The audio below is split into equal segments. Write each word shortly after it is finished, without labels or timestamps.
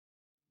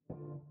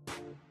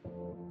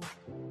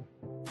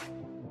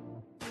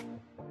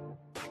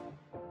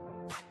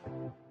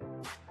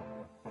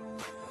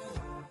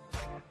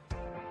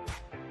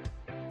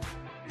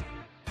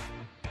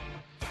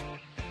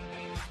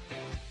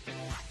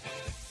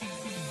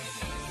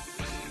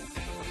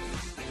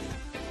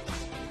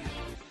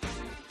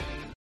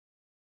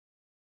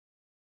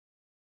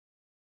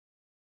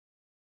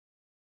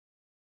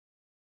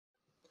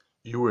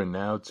You are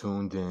now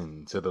tuned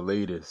in to the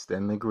latest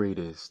and the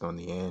greatest on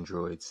the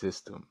Android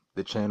system,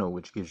 the channel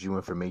which gives you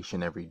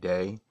information every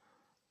day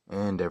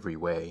and every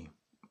way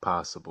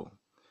possible.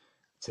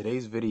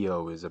 Today's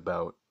video is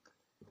about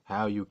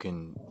how you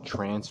can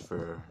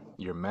transfer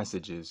your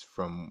messages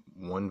from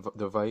one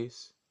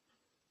device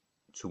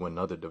to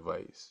another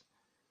device.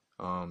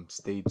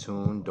 Stay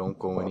tuned, don't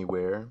go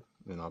anywhere,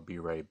 and I'll be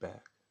right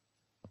back.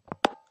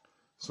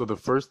 So the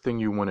first thing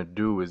you want to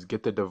do is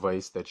get the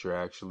device that you're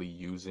actually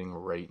using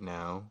right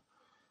now.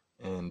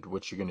 And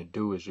what you're going to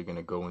do is you're going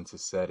to go into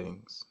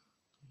settings.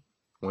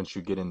 Once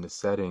you get into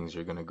settings,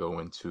 you're going to go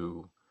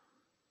into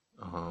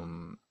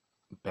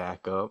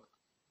backup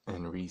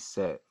and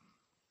reset.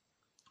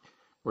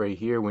 Right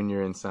here, when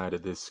you're inside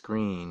of this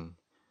screen,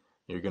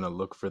 you're going to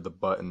look for the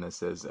button that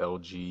says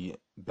LG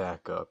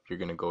Backup. You're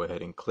going to go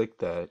ahead and click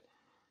that,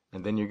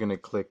 and then you're going to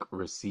click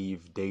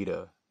Receive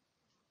Data.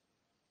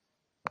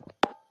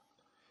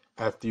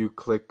 After you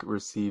click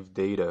Receive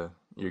Data,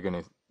 you're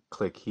going to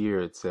click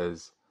here. It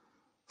says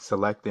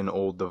select an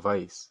old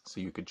device. So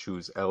you could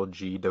choose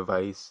LG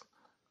device,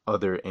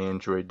 other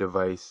Android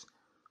device,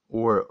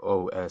 or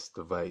OS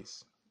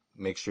device.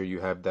 Make sure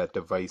you have that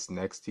device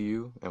next to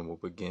you, and we'll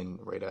begin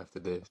right after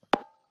this.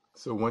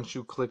 So once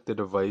you click the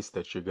device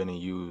that you're going to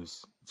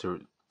use to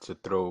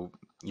throw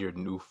your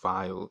new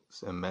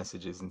files and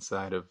messages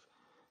inside of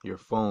your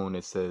phone,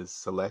 it says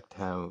select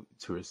how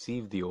to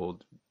receive the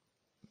old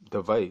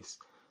device,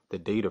 the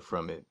data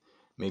from it.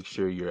 Make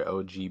sure your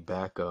LG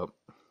backup,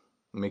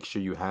 make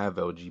sure you have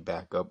LG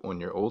backup on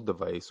your old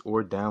device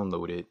or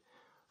download it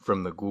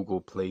from the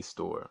Google Play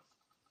Store.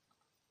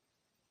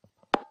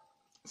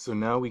 So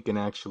now we can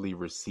actually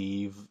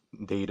receive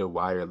data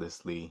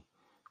wirelessly.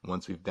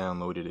 Once we've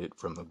downloaded it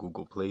from the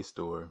Google Play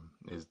Store,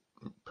 is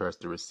press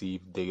the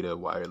receive data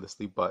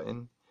wirelessly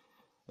button,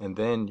 and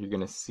then you're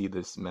going to see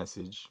this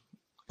message.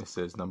 It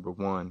says number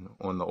one,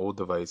 on the old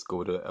device,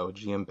 go to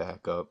LGM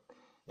backup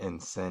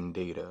and send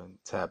data.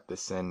 Tap the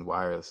send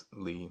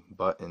wirelessly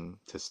button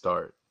to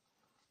start.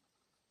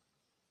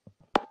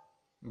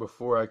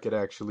 Before I could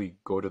actually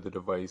go to the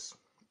device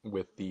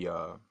with the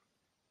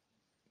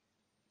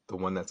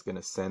one that's going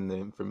to send the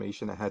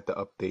information, I had to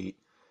update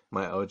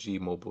my LG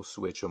mobile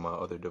switch on my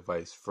other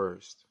device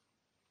first.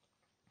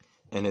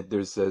 And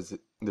there says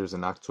there's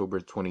an October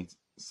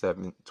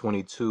 27,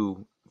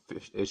 22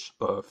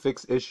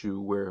 fixed issue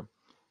where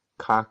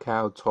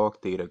Kakao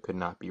Talk data could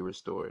not be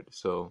restored.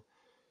 So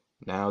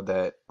now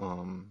that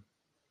I've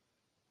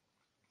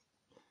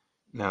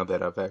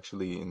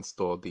actually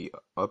installed the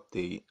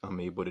update, I'm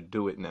able to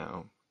do it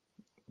now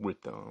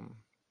with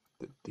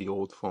the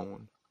old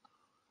phone.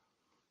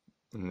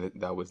 And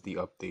that was the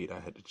update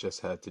I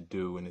just had to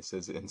do, and it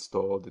says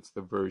installed. It's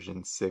the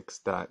version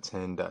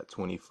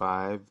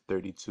 6.10.25,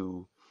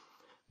 32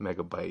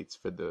 megabytes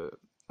for the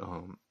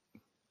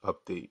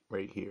update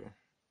right here.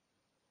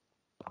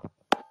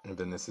 And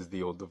then this is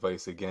the old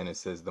device again. It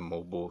says the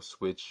mobile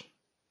switch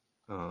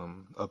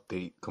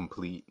update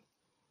complete,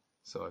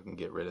 so I can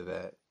get rid of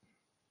that.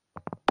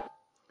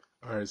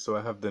 Alright, so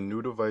I have the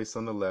new device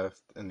on the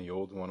left and the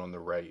old one on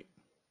the right.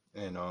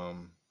 And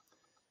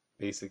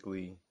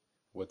basically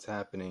what's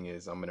happening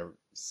is I'm going to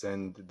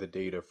send the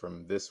data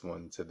from this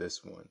one to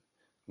this one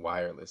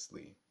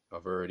wirelessly.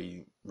 I've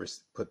already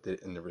put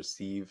it in the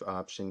receive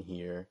option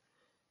here,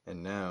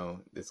 and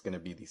now it's going to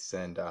be the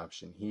send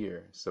option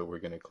here. So we're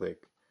going to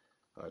click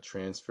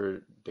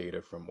transfer data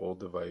from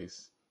old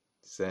device,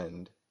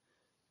 send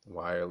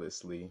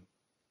wirelessly,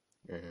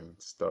 and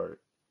start.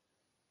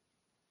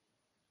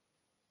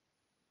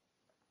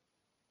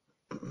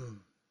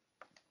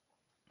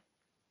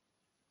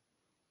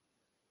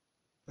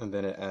 And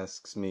then it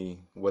asks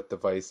me what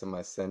device am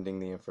I sending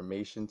the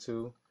information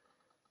to.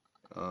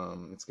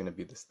 It's going to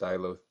be the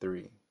Stylo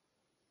 3.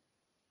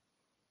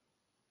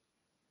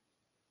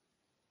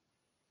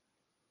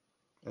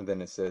 And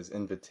then it says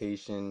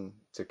invitation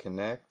to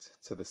connect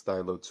to the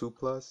Stylo 2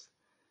 Plus,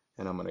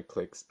 and I'm going to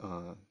click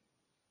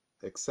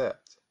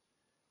accept.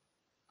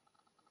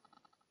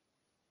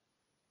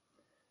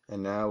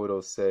 And now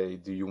it'll say,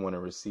 do you want to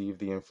receive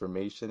the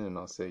information? And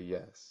I'll say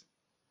yes.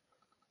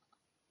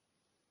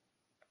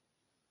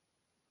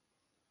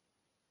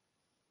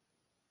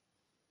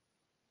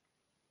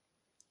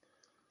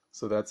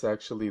 So that's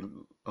actually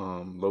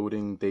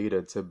loading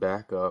data to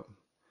backup,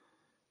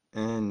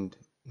 and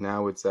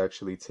now it's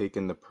actually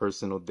taking the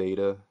personal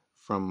data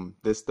from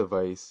this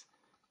device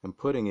and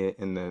putting it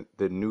in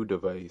the new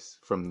device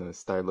from the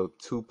Stylo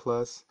 2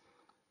 Plus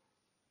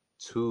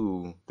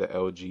to the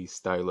LG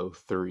Stylo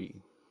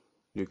 3.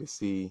 You can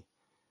see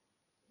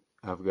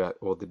I've got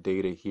all the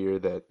data here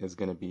that is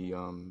going to be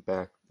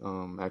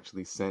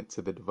actually sent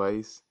to the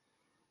device,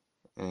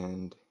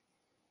 and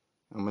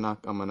I'm gonna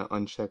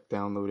uncheck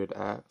downloaded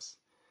apps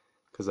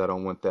because I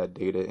don't want that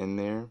data in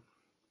there,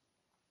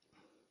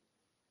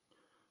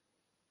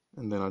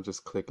 and then I'll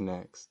just click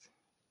next.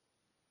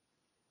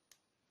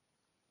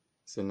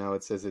 So now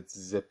it says it's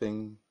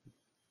zipping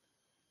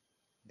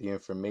the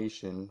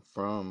information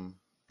from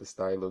the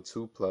Stylo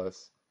 2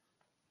 Plus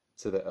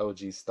to the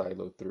LG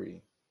Stylo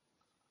 3.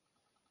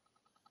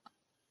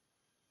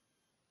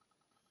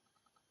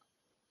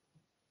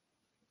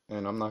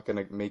 And I'm not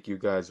gonna make you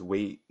guys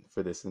wait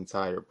for this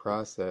entire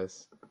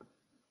process.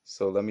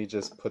 So let me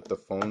just put the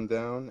phone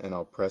down and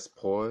I'll press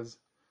pause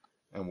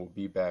and we'll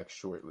be back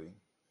shortly.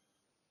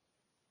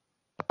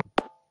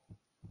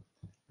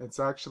 It's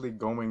actually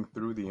going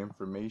through the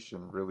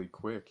information really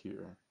quick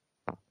here.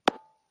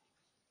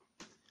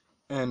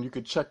 And you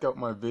could check out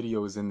my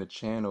videos in the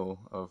channel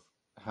of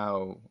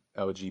how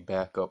LG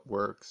Backup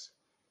works.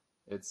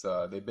 It's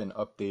they've been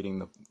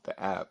updating the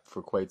app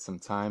for quite some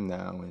time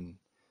now, and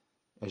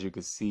as you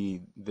can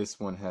see, this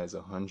one has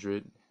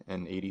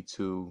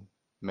 182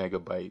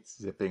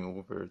 megabytes zipping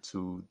over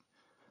to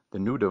the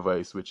new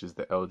device, which is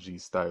the LG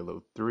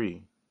Stylo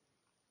 3.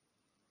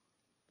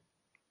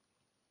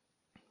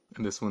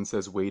 And this one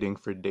says waiting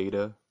for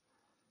data.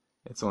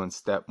 It's on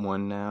step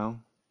 1 now.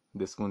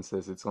 This one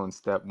says it's on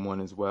step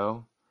 1 as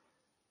well.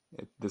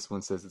 This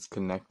one says it's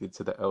connected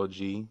to the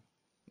LG.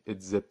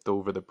 It zipped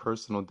over the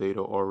personal data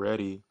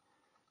already,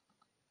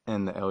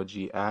 and the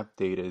LG app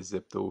data is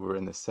zipped over,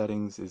 and the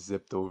settings is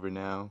zipped over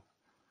now.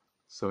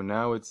 So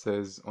now it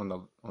says on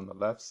the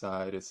left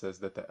side, it says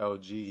that the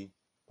LG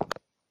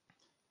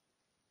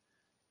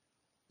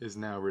is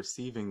now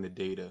receiving the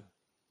data,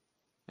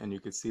 and you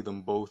can see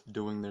them both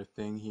doing their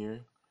thing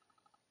here.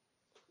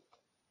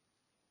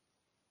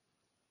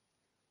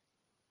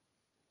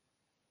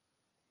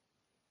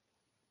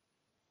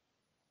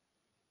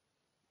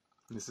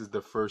 This is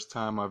the first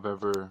time I've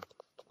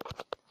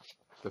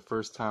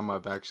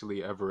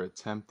actually ever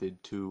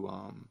attempted to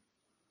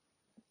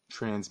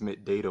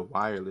transmit data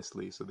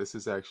wirelessly. So this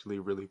is actually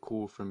really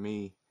cool for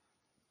me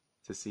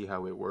to see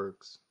how it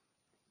works.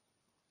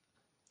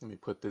 Let me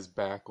put this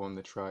back on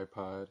the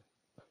tripod.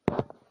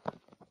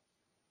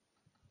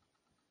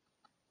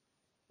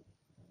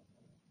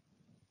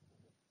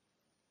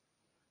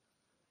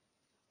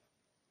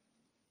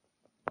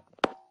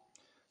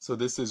 So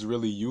this is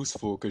really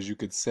useful because you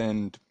could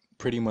send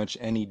pretty much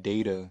any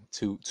data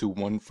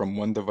from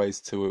one device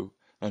to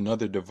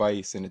another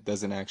device, and it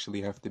doesn't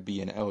actually have to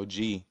be an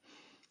LG.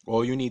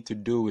 All you need to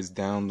do is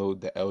download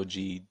the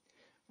LG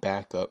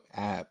Backup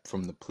app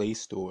from the Play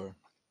Store,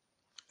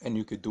 and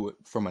you could do it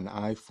from an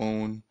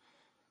iPhone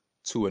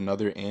to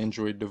another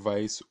Android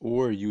device,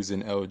 or use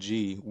an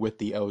LG with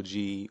the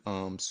LG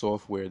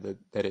software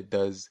that it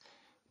does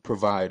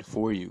provide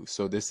for you.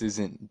 So this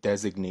isn't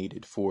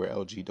designated for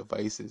LG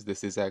devices.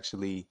 This is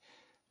actually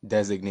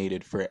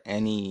designated for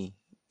any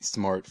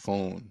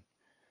smartphone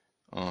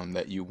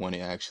that you want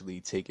to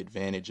actually take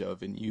advantage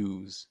of and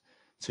use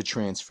to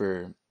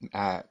transfer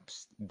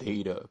apps,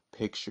 data,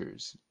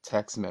 pictures,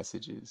 text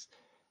messages,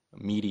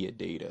 media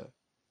data,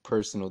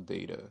 personal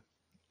data,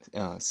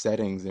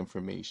 settings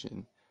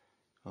information.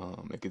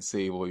 It could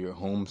save all your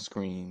home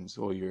screens,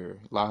 all your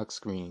lock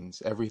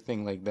screens,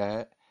 everything like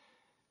that.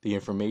 The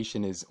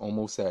information is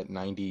almost at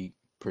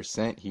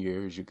 90%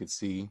 here, as you could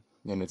see,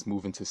 and it's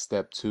moving to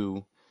step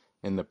 2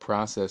 in the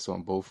process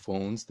on both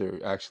phones.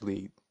 They're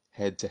actually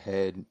head to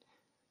head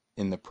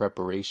in the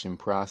preparation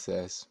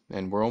process,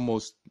 and we're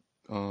almost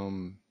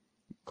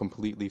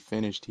completely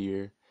finished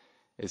here.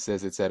 It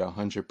says it's at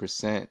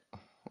 100%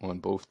 on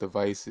both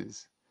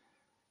devices.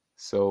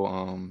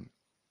 So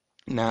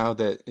now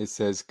that it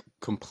says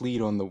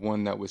complete on the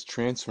one that was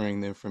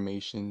transferring the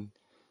information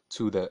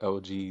to the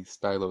LG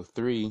Stylo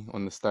 3,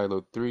 on the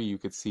Stylo 3 you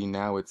could see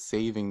now it's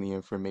saving the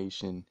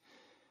information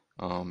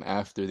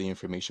after the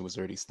information was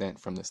already sent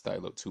from the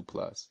Stylo 2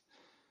 Plus.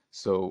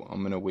 So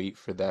I'm going to wait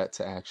for that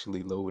to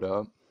actually load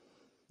up,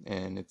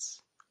 and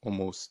it's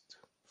almost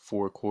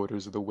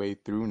 4/4 of the way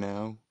through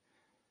now.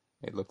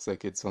 It looks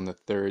like it's on the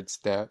third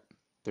step,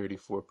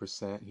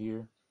 34%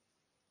 here.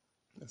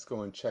 Let's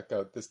go and check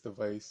out this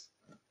device.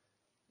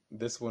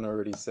 This one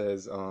already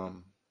says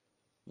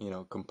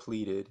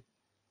completed,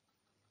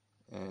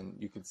 and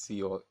you can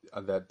see all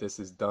that this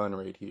is done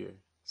right here.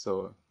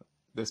 So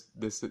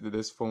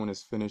this phone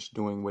is finished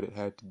doing what it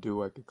had to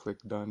do. I could click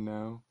done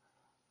now,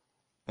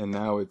 and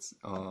now it's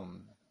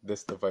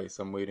this device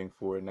I'm waiting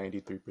for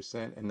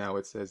 93%, and now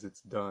it says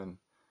it's done.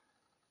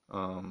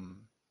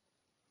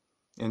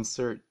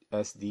 Insert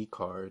SD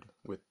card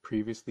with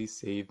previously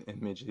saved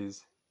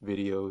images,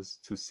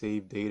 videos to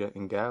save data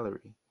in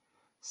gallery.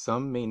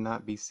 Some may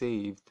not be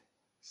saved,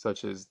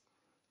 such as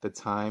the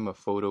time a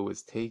photo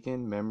was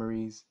taken,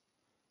 memories,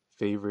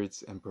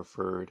 favorites, and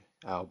preferred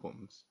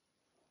albums.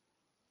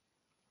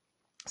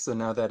 So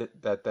now that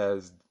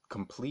is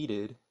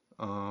completed,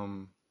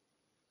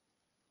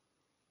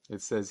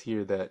 it says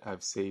here that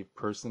I've saved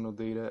personal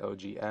data,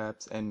 LG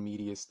apps, and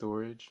media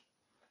storage.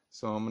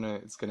 So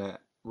it's gonna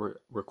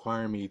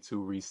require me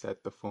to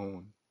reset the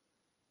phone.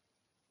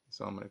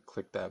 So I'm gonna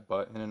click that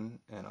button,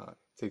 and it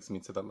takes me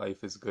to the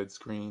Life is Good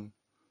screen.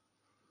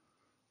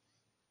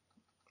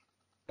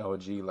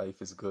 LG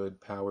Life is Good,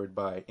 powered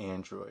by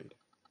Android.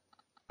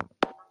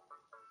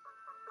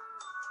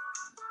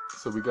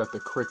 So we got the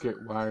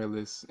Cricket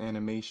wireless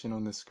animation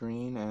on the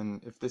screen,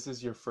 and if this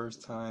is your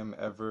first time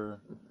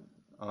ever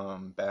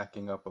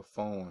backing up a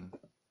phone,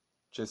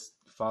 just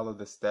follow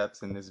the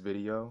steps in this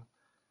video,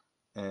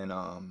 and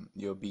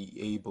you'll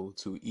be able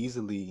to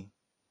easily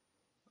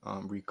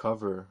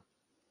recover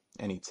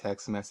any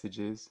text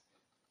messages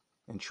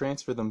and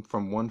transfer them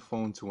from one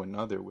phone to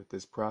another with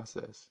this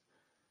process.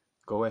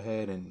 Go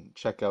ahead and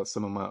check out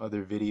some of my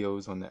other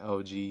videos on the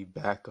LG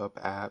Backup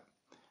app,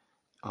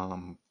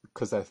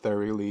 because I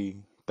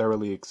thoroughly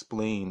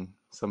explain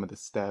some of the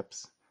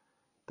steps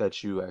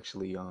that you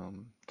actually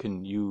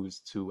can use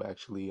to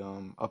actually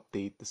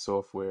update the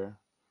software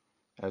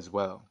as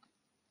well.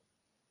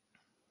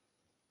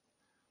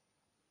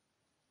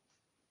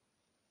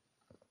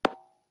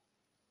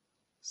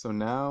 So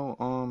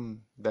now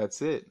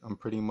that's it. I'm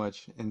pretty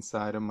much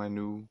inside of my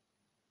new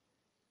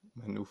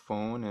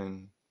phone,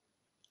 and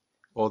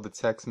all the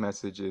text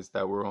messages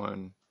that were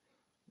on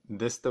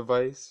this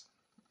device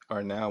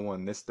are now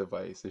on this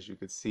device. As you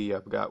can see,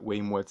 I've got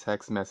way more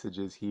text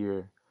messages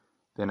here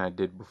than I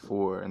did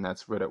before, and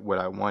that's what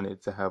I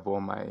wanted, to have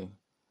all my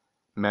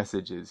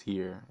messages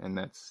here, and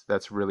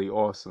that's really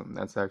awesome.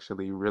 That's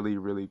actually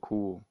really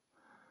cool.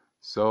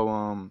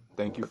 So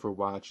thank you for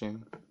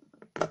watching,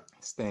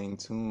 staying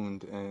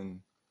tuned,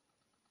 and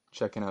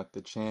checking out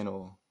the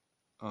channel.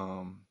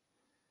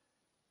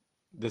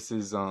 This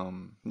is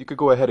you could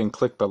go ahead and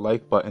click the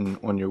like button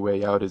on your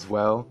way out as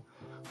well,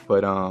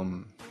 but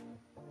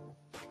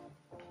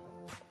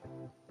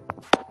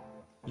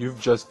you've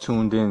just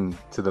tuned in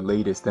to the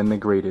latest and the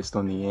greatest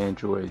on the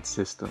Android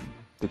system,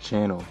 the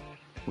channel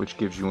which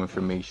gives you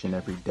information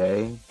every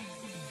day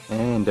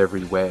and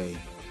every way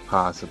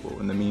possible.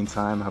 In the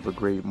meantime, have a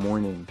great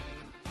morning,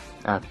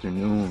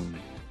 afternoon,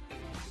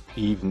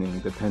 evening,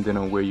 depending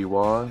on where you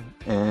are,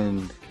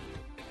 and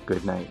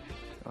good night.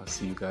 I'll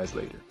see you guys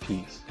later.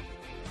 Peace.